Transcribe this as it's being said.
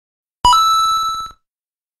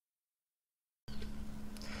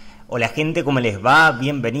Hola gente, ¿cómo les va?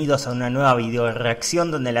 Bienvenidos a una nueva video reacción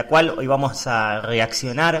donde la cual hoy vamos a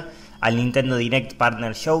reaccionar al Nintendo Direct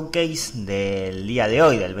Partner Showcase del día de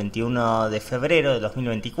hoy, del 21 de febrero de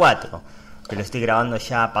 2024, que lo estoy grabando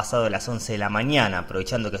ya pasado las 11 de la mañana,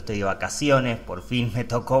 aprovechando que estoy de vacaciones. Por fin me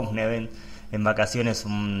tocó un evento en vacaciones,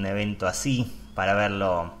 un evento así, para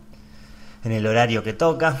verlo en el horario que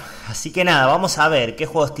toca. Así que nada, vamos a ver qué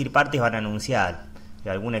juegos Third Parties van a anunciar. De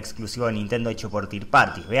algún exclusivo de Nintendo hecho por Third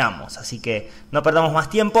Parties, veamos. Así que no perdamos más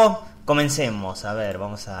tiempo, comencemos. A ver,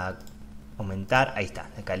 vamos a aumentar, ahí está,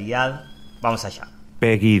 la calidad, vamos allá.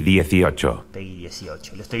 Peggy 18. Peggy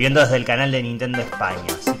 18, lo estoy viendo desde el canal de Nintendo España,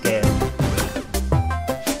 así que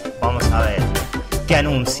vamos a ver qué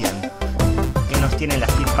anuncian, qué nos tienen las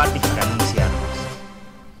Third Parties para anunciarnos.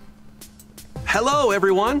 Hello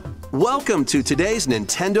everyone, welcome to today's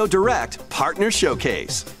Nintendo Direct Partner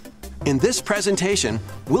Showcase. In this presentation,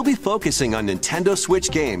 we'll be focusing on Nintendo Switch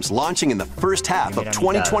games launching in the first half of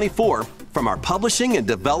 2024 from our publishing and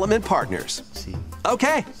development partners.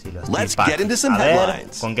 Okay, let's get into some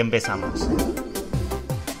headlines. ¿Con qué empezamos?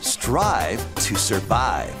 Strive to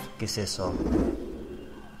survive. ¿Qué es eso?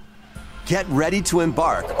 Get ready to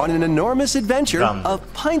embark on an enormous adventure of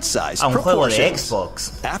pint-sized proportions.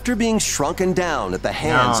 Xbox. After being shrunken down at the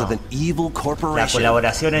hands of an evil corporation,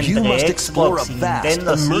 you must explore a vast,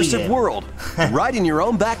 immersive world right in your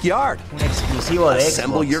own backyard.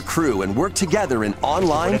 Assemble your crew and work together in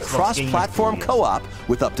online cross-platform co-op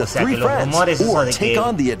with up to 3 friends, or take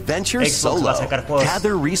on the adventure solo.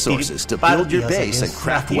 Gather resources to build your base and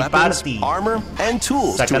craft weapons, armor, and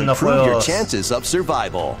tools to improve your chances of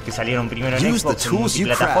survival. Use the tools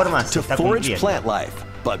you craft to forage plant life,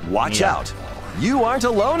 but watch out. You aren't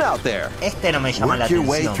alone out there. Work your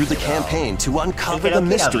way through the campaign to uncover the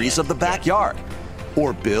mysteries of the backyard.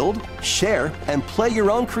 Or build, share, and play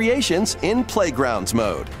your own creations in Playgrounds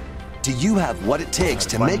mode. Do you have what it takes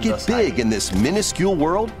to make it big in this minuscule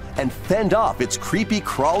world and fend off its creepy,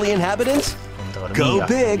 crawly inhabitants? Go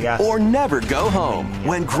big or never go home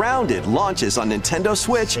when Grounded launches on Nintendo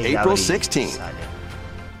Switch April 16th.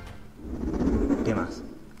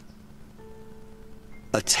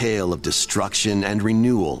 A tale of destruction and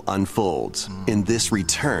renewal unfolds in this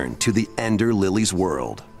return to the Ender Lilies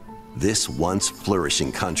world. This once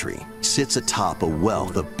flourishing country sits atop a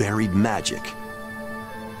wealth of buried magic.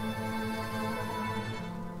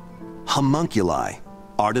 Homunculi,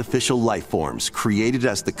 artificial life forms created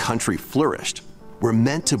as the country flourished, were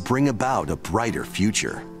meant to bring about a brighter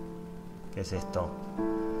future. ¿Qué es esto?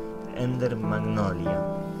 Ender Magnolia.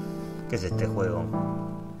 ¿Qué es este juego?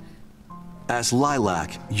 As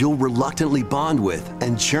Lilac, you'll reluctantly bond with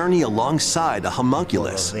and journey alongside a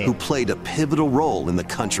homunculus who played a pivotal role in the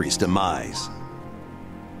country's demise.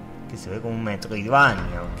 Que se ve como un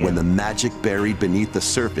Metroidvania. When the magic buried beneath the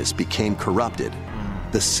surface became corrupted,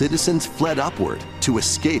 the citizens fled upward to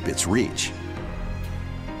escape its reach.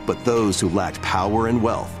 But those who lacked power and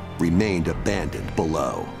wealth remained abandoned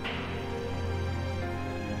below.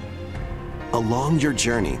 Along your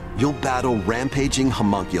journey, you'll battle rampaging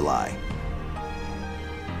homunculi.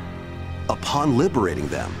 Upon liberating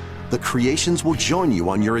them, the creations will join you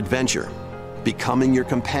on your adventure, becoming your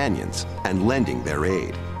companions and lending their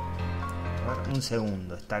aid. Un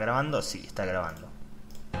segundo, ¿está grabando? Sí, está grabando.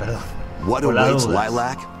 Perdón. What awaits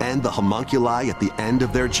Lilac and the homunculi at the end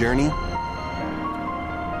of their journey?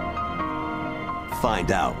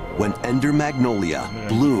 Find out when Ender Magnolia,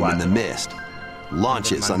 Bloom in the Mist,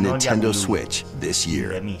 launches on Nintendo Switch this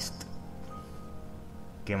year.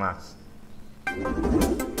 ¿Qué más?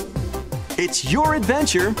 It's your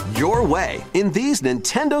adventure, your way, in these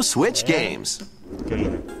Nintendo Switch games.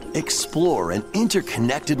 Explore an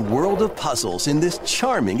interconnected world of puzzles in this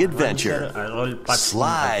charming adventure.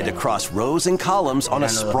 Slide across rows and columns on a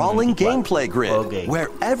sprawling gameplay grid, where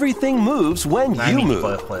everything moves when you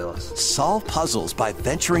move. Solve puzzles by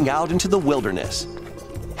venturing out into the wilderness,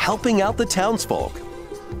 helping out the townsfolk,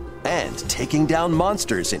 and taking down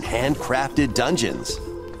monsters in handcrafted dungeons.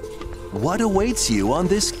 What awaits you on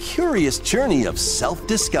this curious journey of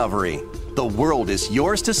self-discovery? The world is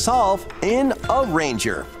yours to solve in A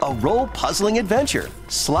Ranger, a role-puzzling adventure,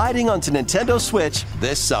 sliding onto Nintendo Switch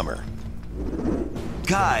this summer.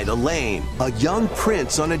 Guide Elaine, a young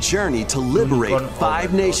prince on a journey to liberate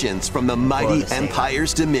 5 nations from the mighty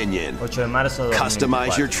Empire's dominion.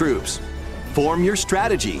 Customize your troops, form your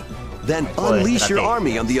strategy, then unleash your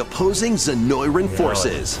army on the opposing Zenoiran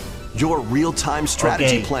forces. Your real-time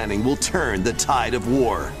strategy planning will turn the tide of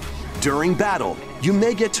war. During battle, you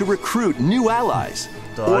may get to recruit new allies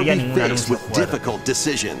or be faced with difficult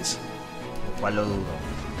decisions.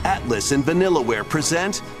 Atlas and Vanillaware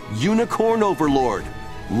present Unicorn Overlord,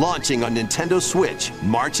 launching on Nintendo Switch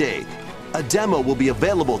March 8th. A demo will be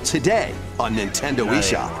available today on Nintendo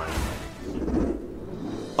eShop.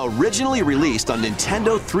 Originally released on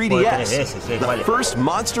Nintendo 3DS, the first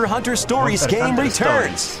Monster Hunter Stories game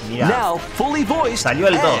returns, now fully voiced and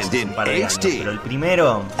in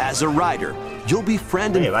HD. As a rider, you'll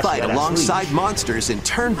befriend and fight alongside monsters in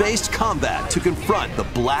turn-based combat to confront the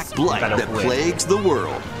black blight that plagues the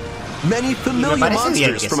world. Many familiar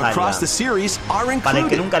monsters from across the series are included.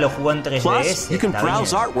 Plus, you can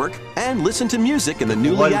browse artwork and listen to music in the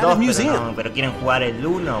newly added museum.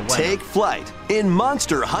 Take flight in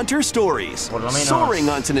Monster Hunter Stories, soaring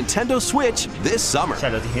onto Nintendo Switch this summer. Ya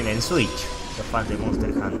lo tienen en Switch, los fans de Monster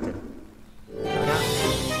Hunter.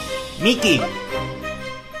 Mickey,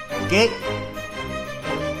 ¿qué?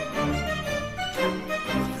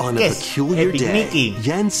 On a peculiar day,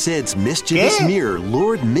 Yen Sid's mischievous mirror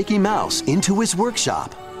lured Mickey Mouse into his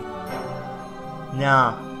workshop.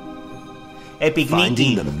 No. Epic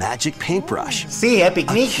Finding Mickey. The magic paintbrush. Sí,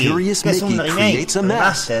 Epic Mickey. Curious Que es un Mickey remake, creates a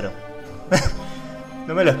mess.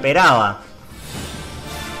 No me lo esperaba.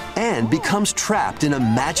 And becomes trapped in a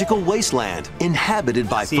magical wasteland inhabited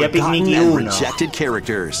by Sí, Epic forgotten Mickey and 1. rejected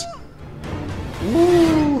characters.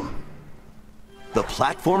 The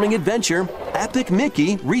platforming adventure Epic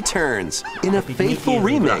Mickey returns in a faithful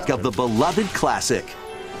remake of the beloved classic.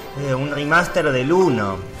 Un remaster del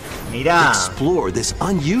 1. Mirá. Explore this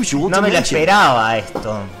unusual No me lo dimension, esperaba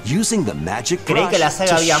esto. using the magic Creí que la brush saga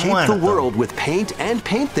to había shape muerto. the world with paint and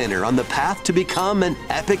paint thinner on the path to become an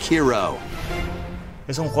epic hero.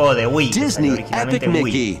 Es un juego de Wii. Disney originalmente Epic en Wii.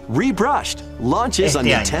 Mickey Rebrushed launches on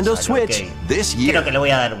Este Nintendo año sale, Switch ok. this year. Creo que le voy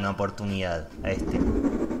a dar una oportunidad a este.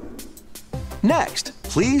 Next,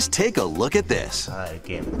 please take a look at this. A ver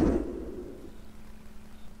qué.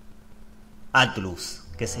 Atlus,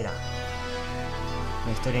 ¿qué será?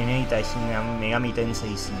 Una historia inédita de Shin Megami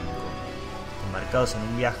Tensei 5. Embarcados en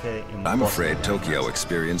un viaje en I'm pos afraid de Tokyo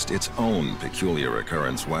experienced its own peculiar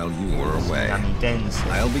occurrence while you were away. Megami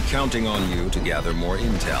Tensei. I'll be counting on you to gather more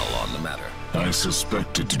intel on the matter. I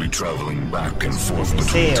suspected to be traveling back and forth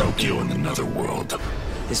between Tokyo and the Netherworld.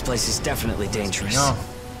 This place is definitely dangerous. No.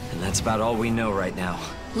 And that's about all we know right now.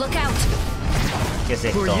 Look out! ¿Qué es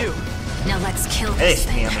esto? Who are you? Now let's kill this Es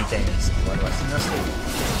thing. Megami Tensei o algo así, no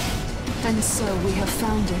sé. And so we have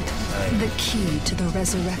found it, the key to the Que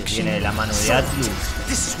resurrection. viene de la mano de Atlus.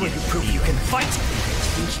 This is where you prove you can fight?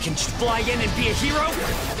 You think you can just fly in and be a hero?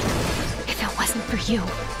 If it wasn't for you,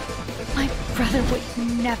 my brother would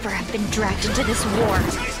never have been dragged into this war.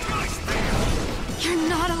 You're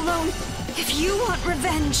not alone. If you want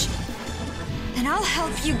revenge, then I'll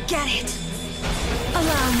help you get it.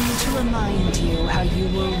 Allow me to remind you how you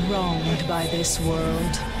were wronged by this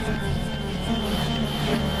world.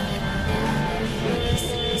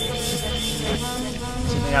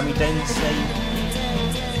 Megami Tensei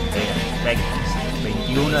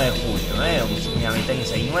 21 de junio, un Megami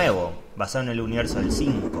Tensei nuevo, basado en el universo del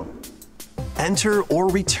 5. Enter or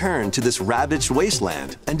return to this ravaged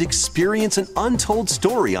wasteland and experience an untold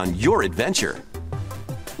story on your adventure.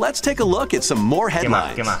 Let's take a look at some more ¿Qué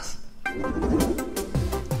más? headlines. ¿Qué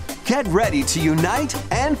más? Get ready to unite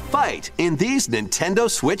and fight in these Nintendo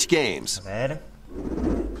Switch games. A ver.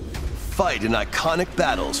 Fight in iconic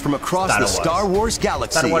battles from across Star the Wars. Star Wars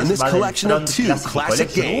galaxy Star Wars in this collection of Battlefront 2 Classic classic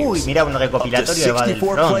Collection. Uy, games. mira un Up to recopilatorio de 64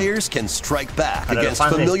 Battlefront. players can strike back Para los against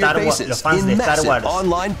fans de familiar Star Wars- faces los fans in de Star massive Wars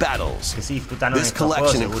online battles. Que sí disfrutaron This estos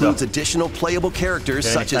collection juegos, includes seguro. additional playable characters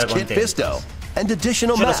Deben such as estar Kit contentos. Fisto and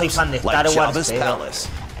additional Yo no maps soy fan de like Star Wars, Jabba's pero- Palace.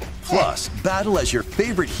 Plus, battle as your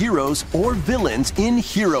favorite heroes or villains in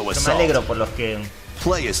Hero Yo me Assault. alegro por los que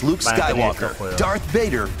Play as Luke van a tener estos Skywalker, juegos. Darth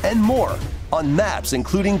Vader, and more on maps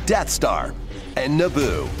including Death Star and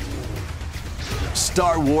Naboo.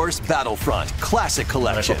 Star Wars Battlefront Classic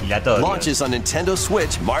Collection Recopilatorio. launches on Nintendo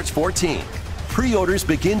Switch March 14th. Pre-orders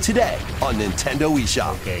begin today on Nintendo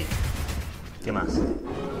eShop. Ok. ¿Qué más?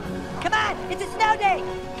 Come on, it's a snow day.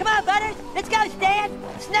 Come on, Butters, let's go, Stan.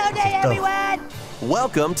 Snow day, esto? everyone.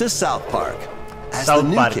 Welcome to South Park. As South the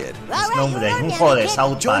new Park. kid, Es nombre de un juego de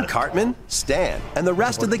South join Park. Cartman, Stan, and the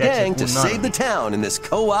rest of the gang to save the town in this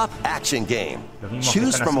co-op action game. Los mismos que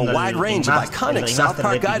Choose están from a haciendo wide el range of remaster- iconic el South remaster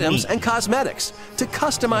Park de items Pikmin. and cosmetics to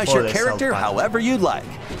customize Un your juego de character South Park. however you'd like.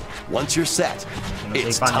 Once you're set, No soy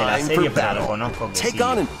it's fan de la time serie, for pero battle. reconozco que Take sí.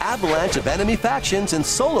 on an avalanche of enemy factions in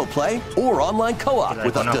solo play or online co-op Pero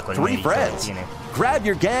with up to reconozco el 3 mérito que friends. tiene. Grab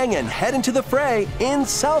your gang and head into the fray in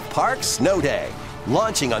South Park Snow Day.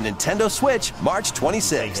 Launching on Nintendo Switch March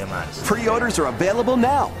 26th. 6 de marzo. Pre-orders are available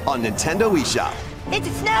now on Nintendo eShop. It's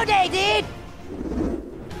a snow day, dude.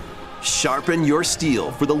 Sharpen your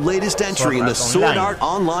steel for the latest entry in the Sword Art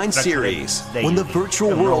Online series. When the virtual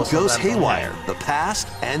world goes haywire, the past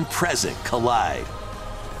and present collide.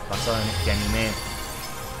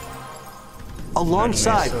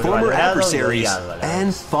 Alongside former adversaries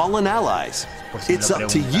and fallen allies, it's up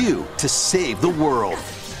to you to save the world.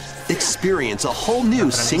 Experience a whole new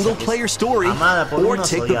single-player story or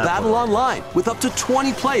take the battle online with up to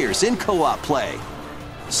 20 players in co-op play.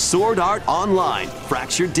 Sword Art Online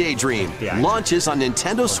Fractured Daydream launches on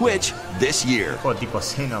Nintendo Switch this year.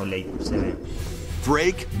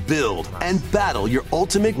 Break, build, and battle your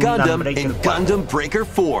ultimate Gundam in Gundam Breaker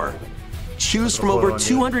 4. Choose from over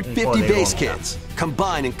 250 base kits.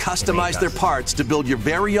 Combine and customize their parts to build your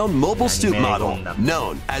very own mobile suit model,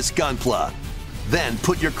 known as Gunpla. Then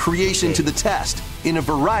put your creation to the test in a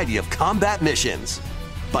variety of combat missions.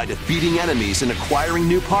 By defeating enemies and acquiring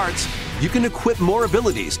new parts, you can equip more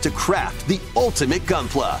abilities to craft the ultimate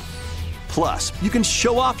Gunpla. Plus, you can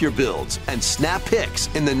show off your builds and snap pics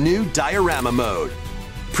in the new diorama mode.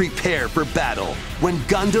 Prepare for battle when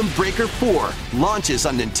Gundam Breaker 4 launches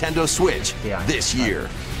on Nintendo Switch this year.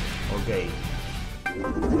 Okay.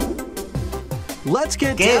 Let's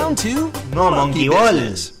get down to Monkey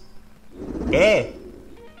business. Ball.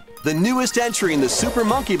 The newest entry in the Super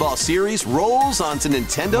Monkey Ball series rolls onto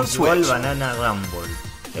Nintendo Monkey Ball Switch. Banana Rumble.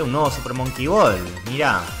 Es un nuevo Super Monkey Ball,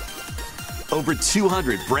 mirá. Over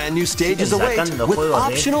 200 brand new stages await with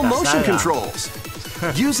optional motion controls.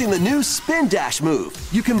 Using the new Spin Dash move,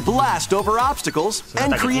 you can blast over obstacles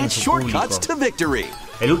and create shortcuts to victory.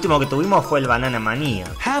 El último que tuvimos fue el Banana Manía.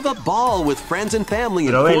 Have a ball with friends and family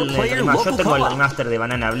in Probé el 4-player yo local tengo el co-op. remaster de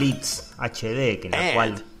Banana Blitz HD, que en la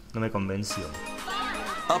cual no me convenció.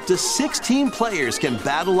 Up to 16 players can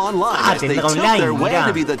battle online as they tendrá tilt online, their way mirá.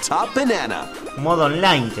 to be the top banana. Modo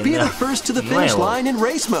online Be tendrá. the first to the finish Nuevo. line in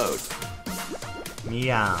race mode.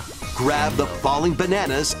 Mirá. Grab the falling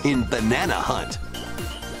bananas in Banana Hunt.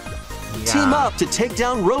 Mirá. Team up to take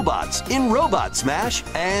down robots in Robot Smash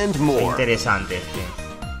and Qué more. interesante este.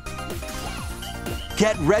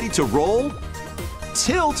 Get ready to roll,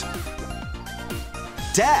 tilt,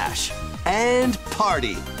 dash, and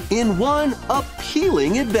party in one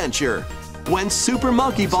appealing adventure. When Super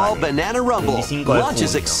Monkey Ball Banana Rumble 25 de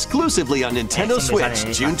launches junio. exclusively on Nintendo Siempre salen Switch en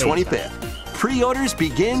esta June fecha. 25th. Pre-orders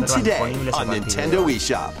begin Serán today disponibles a on partir de Nintendo hoy.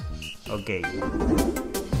 eShop. Ok.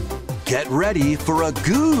 Get ready for a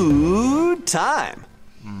good time.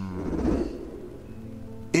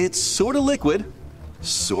 It's sorta liquid,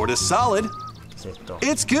 sorta solid. Es esto.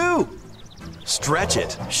 It's goo. Stretch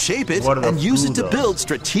it, shape it, Gordo and use it to crudo. build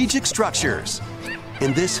strategic structures.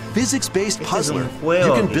 In this physics-based Este es puzzler, un juego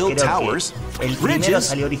you can que build creo que towers, el primero bridges,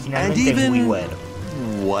 salió and originalmente en even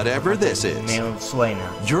WiiWare. whatever this is. Me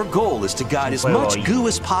suena. Your goal is to guide as juego much indie. goo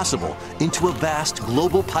as possible into a vast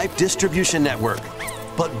global pipe distribution network.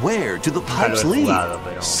 But where do the pipes he lead? jugado, pero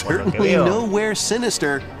por lo que Certainly veo- nowhere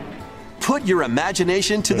sinister. Put your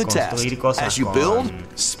imagination to the test construir cosas as you con build,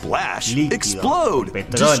 splash, líquido, explode,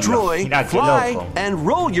 petróleo. destroy, Mirá qué fly, loco. and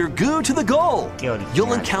roll your goo to the goal. Qué original.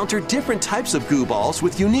 You'll encounter different types of goo balls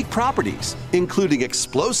with unique properties, including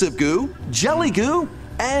explosive goo, jelly goo,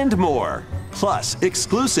 and more. Plus,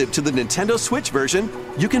 exclusive to the Nintendo Switch version,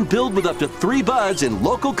 you can build with up to 3 buds in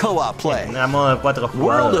local co-op play. Tendrá modo de 4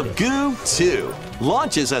 World jugadores. of Goo 2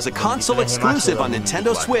 launches as a console 23 de mayo exclusive de on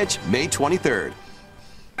Nintendo 2024. Switch May 23rd.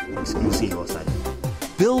 Exclusivo sale.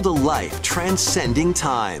 Build a life transcending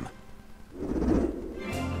time.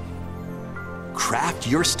 Craft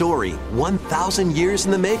your story 1,000 years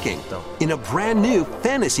in the making in a brand new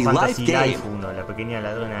Fantasy Life Fantasy game. Life 1, la pequeña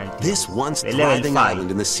ladrona del tiempo. This once De level thriving 5.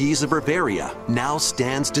 island in the seas of Bavaria now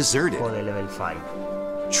stands deserted. Juego de level 5.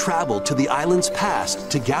 Travel to the island's past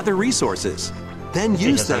to gather resources, then use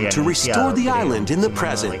Ellos them habían to restore anunciado, the creo, island in the si mal no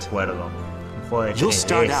present. recuerdo. Un juego de You'll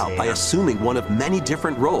start 3DS out by era. assuming one of many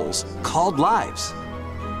different roles called lives.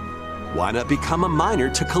 Why not become a miner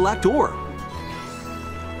to collect ore?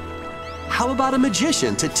 How about a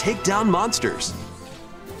magician to take down monsters?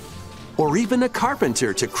 Or even a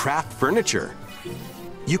carpenter to craft furniture?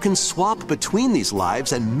 You can swap between these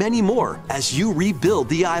lives and many more as you rebuild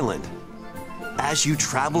the island. As you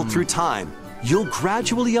travel through time, you'll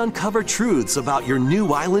gradually uncover truths about your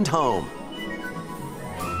new island home.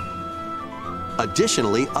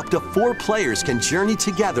 Additionally, up to 4 players can journey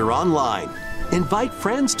together online, invite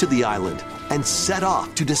friends to the island, and set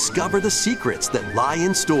off to discover the secrets that lie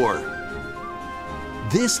in store.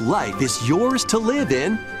 This life is yours to live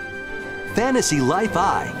in. Fantasy Life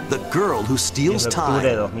I, the girl who steals En octubre de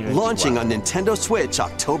time, 2024. launching on Nintendo Switch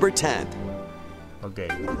October 10th. Ok.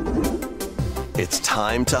 It's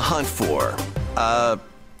time to hunt for,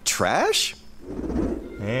 trash?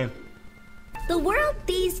 The world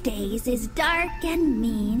these days is dark and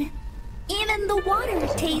mean. Even the water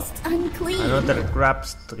tastes unclean. Another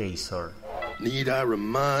crab's treasure. Need I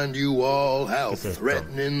remind you all how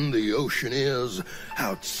threatening the ocean is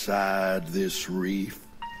outside this reef?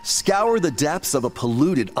 Scour the depths of a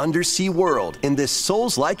polluted undersea world in this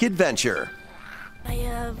Souls-like adventure.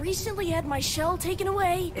 I recently had my shell taken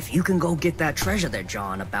away. If you can go get that treasure they're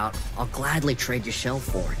jawing about, I'll gladly trade your shell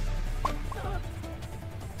for it.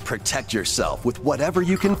 Protect yourself with whatever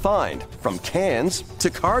you can find, from cans to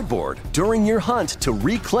cardboard, during your hunt to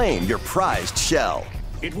reclaim your prized shell.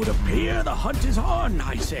 It would appear the hunt is on,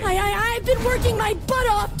 I say. I've been working my butt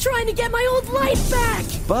off trying to get my old life back!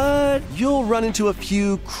 But you'll run into a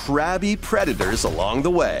few crabby predators along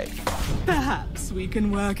the way. Perhaps we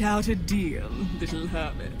can work out a deal, little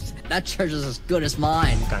hermit. That treasure's as good as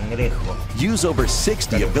mine. Cangrejo. Use over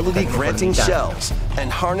 60 ability-granting shells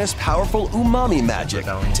and harness powerful umami magic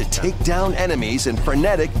to take down enemies in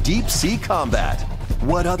frenetic deep-sea combat.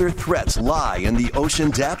 What other threats lie in the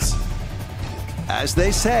ocean depths? As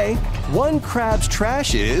they say, one crab's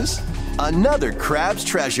trash is another crab's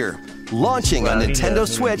treasure. Launching on Nintendo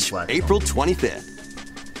Switch April 25th.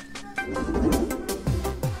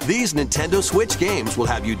 These Nintendo Switch games will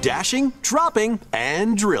have you dashing, dropping,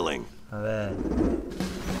 and drilling.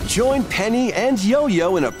 Join Penny and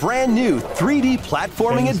Yo-Yo in a brand new 3D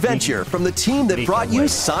platforming adventure from the team that brought you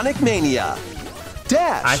Sonic Mania.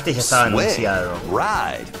 Dash, swing,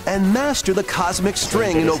 ride, and master the cosmic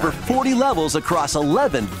string in over 40 levels across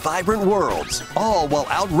 11 vibrant worlds, all while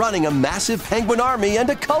outrunning a massive penguin army and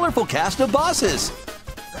a colorful cast of bosses.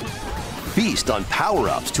 Feast on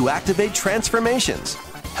power-ups to activate transformations,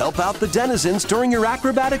 help out the denizens during your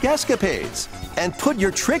acrobatic escapades, and put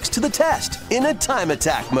your tricks to the test in a time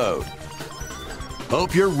attack mode.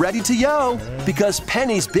 Hope you're ready to yo, because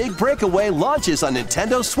Penny's Big Breakaway launches on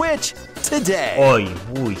Nintendo Switch today.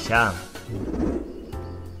 Ya.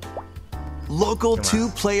 Local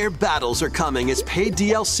two-player battles are coming as paid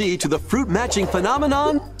DLC to the fruit matching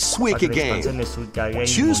phenomenon, Suika Game.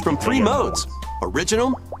 Choose from 3 modes: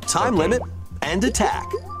 Original, Time Limit, and Attack.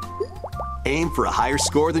 Aim for a higher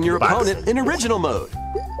score than your opponent in Original mode.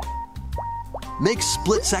 Make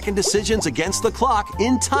split-second decisions against the clock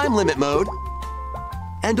in Time Limit mode.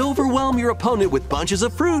 And overwhelm your opponent with bunches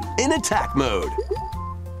of fruit in Attack mode.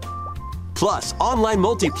 Plus, online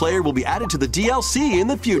multiplayer will be added to the DLC in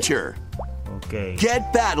the future.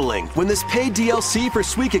 Get battling when this paid DLC for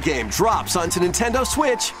Suika Game drops onto Nintendo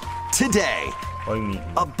Switch today.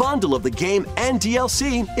 A bundle of the game and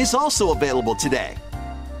DLC is also available today.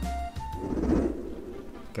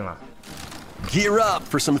 Gear up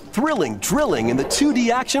for some thrilling drilling in the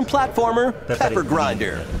 2D action platformer Pepper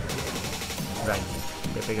Grinder.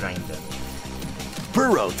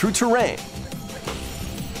 Burrow through terrain.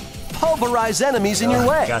 Pulverize enemies in your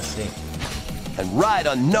way. And ride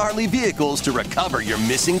on gnarly vehicles to recover your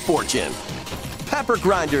missing fortune. Pepper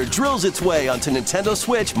Grinder drills its way onto Nintendo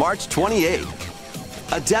Switch March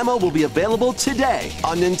 28th. A demo will be available today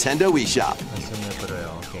on Nintendo eShop.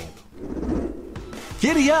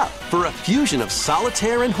 Giddy up for a fusion of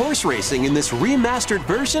solitaire and horse racing in this remastered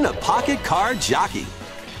version of Pocket Card Jockey.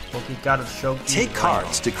 Take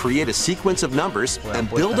cards to create a sequence of numbers and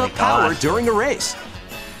build up power during a race.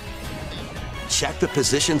 Check the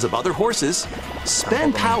positions of other horses,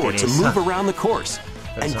 spend power to move around the course,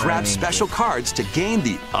 and grab special cards to gain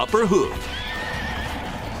the upper hoof.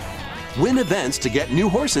 Win events to get new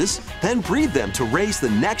horses, then breed them to raise the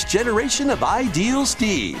next generation of ideal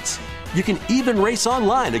steeds. You can even race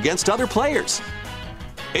online against other players.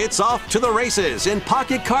 It's off to the races in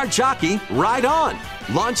Pocket Card Jockey Ride On,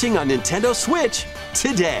 launching on Nintendo Switch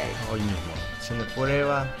today. Hoy mismo, sesión de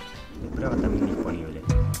prueba también disponible.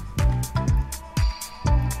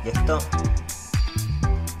 Y esto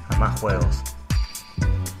a más juegos.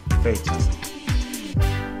 Fechas.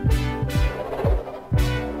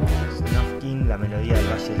 Snufkin, la melodía del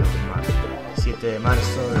Valle de los Humanos, 7 de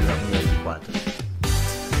marzo del 2024.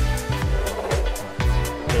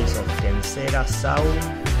 Case of Tensera Sound,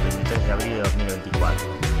 23 de abril de 2024.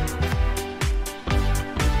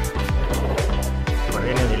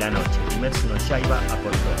 Guardianes de la Noche, Kimetsu no Yaiba a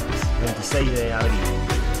por todas, 26 de abril.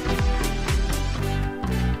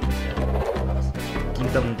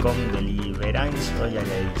 Kingdom Come Deliverance Royal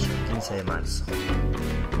Edition, 15 de marzo.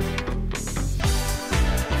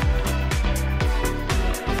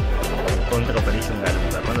 Contra Operation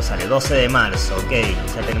Garuda, ¿cuándo sale? 12 de marzo, ok,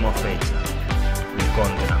 ya tenemos fecha. El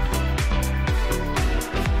Contra.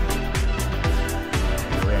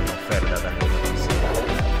 Lo vean en oferta también.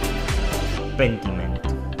 Pentiment.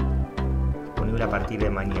 Disponible a partir de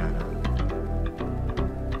mañana.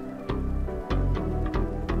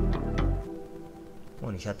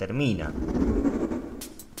 ya termina.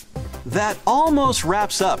 That almost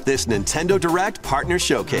wraps up this Nintendo Direct Partner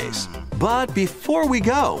Showcase. But before we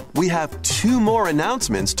go, we have 2 more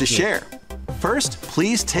announcements to share. First,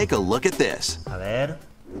 please take a look at this. A ver.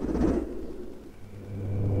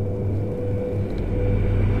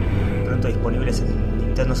 Pronto disponibles en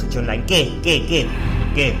Nintendo Switch Online. ¿Qué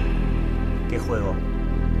juego?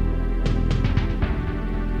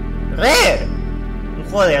 ¡Rare! Un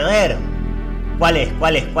juego de Rare. ¿Cuál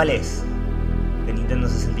es? De Nintendo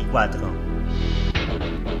 64.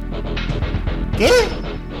 ¿Qué?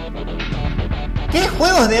 ¿Qué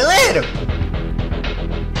juegos de Rare?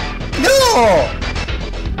 ¡No!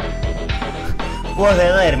 Juegos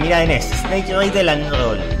de Rare, mira en ese. Snake Rattle and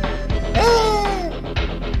Roll.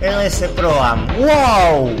 RS Pro Am.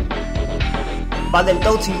 ¡Wow!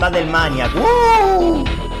 Battletoads sin Battle Maniac. ¡Wow!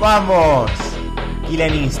 ¡Vamos!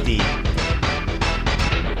 Killer Instinct.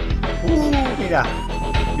 Mira.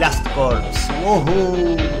 Blast Corps.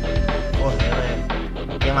 ¡Woohoo! Juegos de Rare.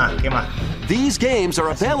 ¿Qué más? These games are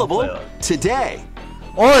available today.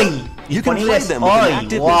 Hoy. You can play them with an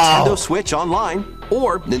active Nintendo Switch Online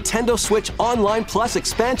or Nintendo Switch Online Plus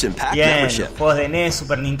Expansion Pack membership. Juegos de NES,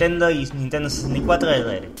 Super Nintendo y Nintendo 64 de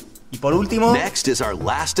Rare. Y por último, next is our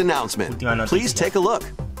last announcement. Please take a look.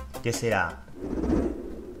 ¿Qué será?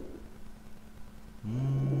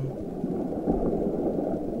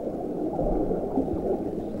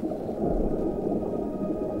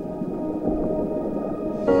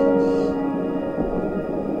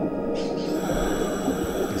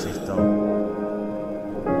 ¿Qué es esto?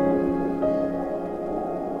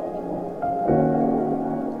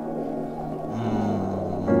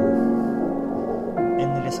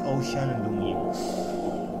 Endless Ocean Luminous.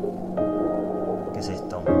 ¿Qué es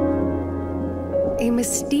esto? A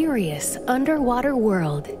mysterious underwater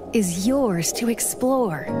world is yours to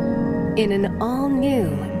explore in an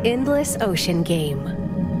all-new Endless Ocean game.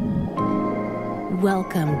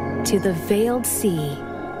 Welcome to the Veiled Sea,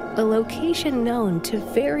 a location known to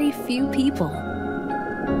very few people.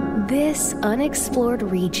 This unexplored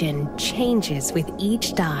region changes with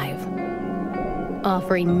each dive,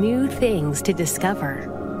 offering new things to discover.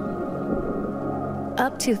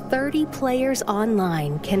 Up to 30 players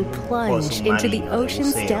online can plunge into the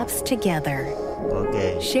ocean's depths together.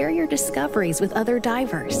 Share your discoveries with other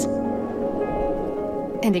divers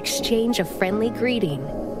and exchange a friendly greeting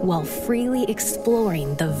while freely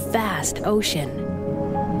exploring the vast ocean.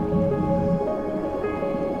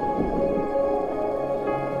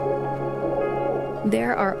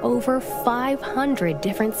 There are over 500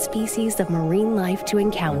 different species of marine life to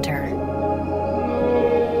encounter.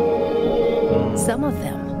 Some of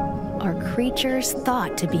them are creatures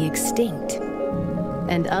thought to be extinct,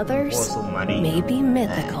 and others may be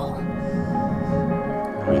mythical.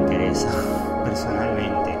 No me interesa,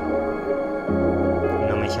 personalmente.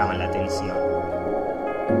 No me llama la atención.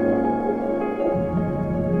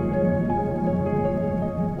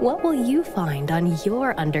 What will you find on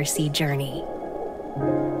your undersea journey?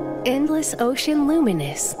 Endless Ocean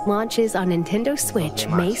Luminous launches on Nintendo Switch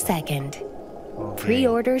May 2nd.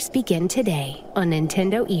 Pre-orders begin today on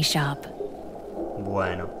Nintendo eShop.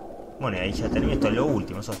 Bueno, ahí ya terminé. Esto es lo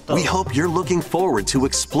último, eso es todo. We hope you're looking forward to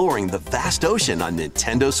exploring the vast ocean on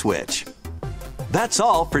Nintendo Switch. That's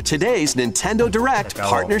all for today's Nintendo Direct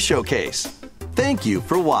Partner Showcase. Thank you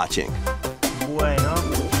for watching. Bueno,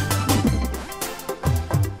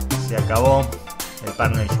 se acabó el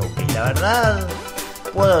Partner Showcase. La verdad,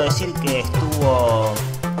 puedo decir que estuvo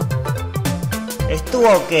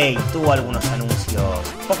ok. Tuvo algunos anuncios,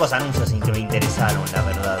 pocos anuncios sin que me interesaron, la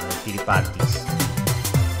verdad, de Third Parties.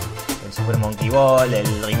 El Super Monkey Ball,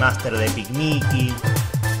 el remaster de Epic Mickey,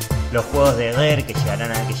 los juegos de Rare que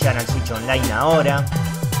llegan al Switch Online ahora.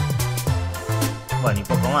 Bueno, y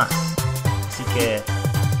poco más. Así que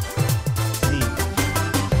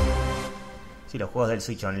sí, los juegos del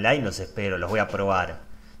Switch Online los espero, los voy a probar.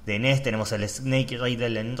 De NES tenemos el Snake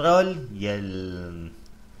Rattle and Roll y el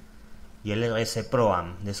RS Pro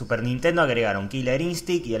Am. De Super Nintendo agregaron Killer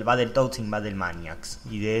Instinct y el Battletoads sin Battle Maniacs.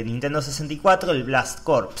 Y de Nintendo 64 el Blast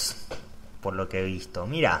Corps, por lo que he visto.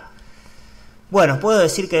 Mira, bueno, puedo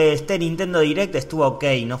decir que este Nintendo Direct estuvo ok.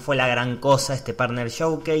 No fue la gran cosa este Partner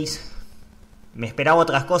Showcase. ¿Me esperaba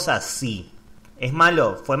otras cosas? Sí. ¿Es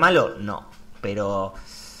malo? ¿Fue malo? No. Pero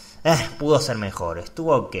pudo ser mejor.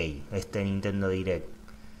 Estuvo ok este Nintendo Direct.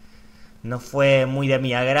 No fue muy de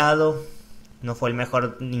mi agrado. No fue el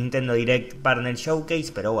mejor Nintendo Direct Partner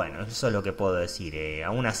Showcase, pero bueno, eso es lo que puedo decir.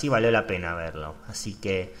 Aún así valió la pena verlo. Así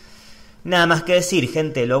que nada más que decir,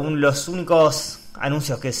 gente. Los únicos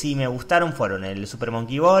anuncios que sí me gustaron fueron el Super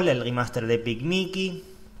Monkey Ball, el remaster de Epic Mickey.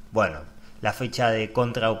 Bueno, la fecha de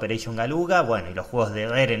Contra Operation Galuga, bueno, y los juegos de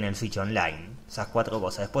Rare en el Switch Online. Esas 4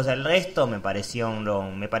 cosas. Después el resto me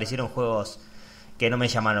parecieron juegos que no me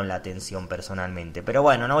llamaron la atención personalmente. Pero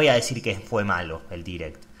bueno, no voy a decir que fue malo el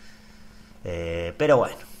Direct. Pero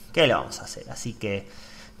bueno, ¿qué le vamos a hacer? Así que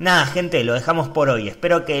nada, gente, lo dejamos por hoy.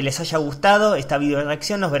 Espero que les haya gustado esta video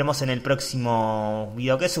reacción. Nos veremos en el próximo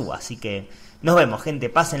video que suba. Así que nos vemos, gente.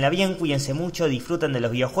 Pásenla bien, cuídense mucho, disfruten de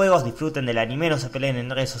los videojuegos, disfruten del anime, no se peleen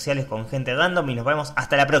en redes sociales con gente random y nos vemos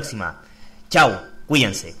hasta la próxima. Chau,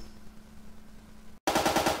 cuídense.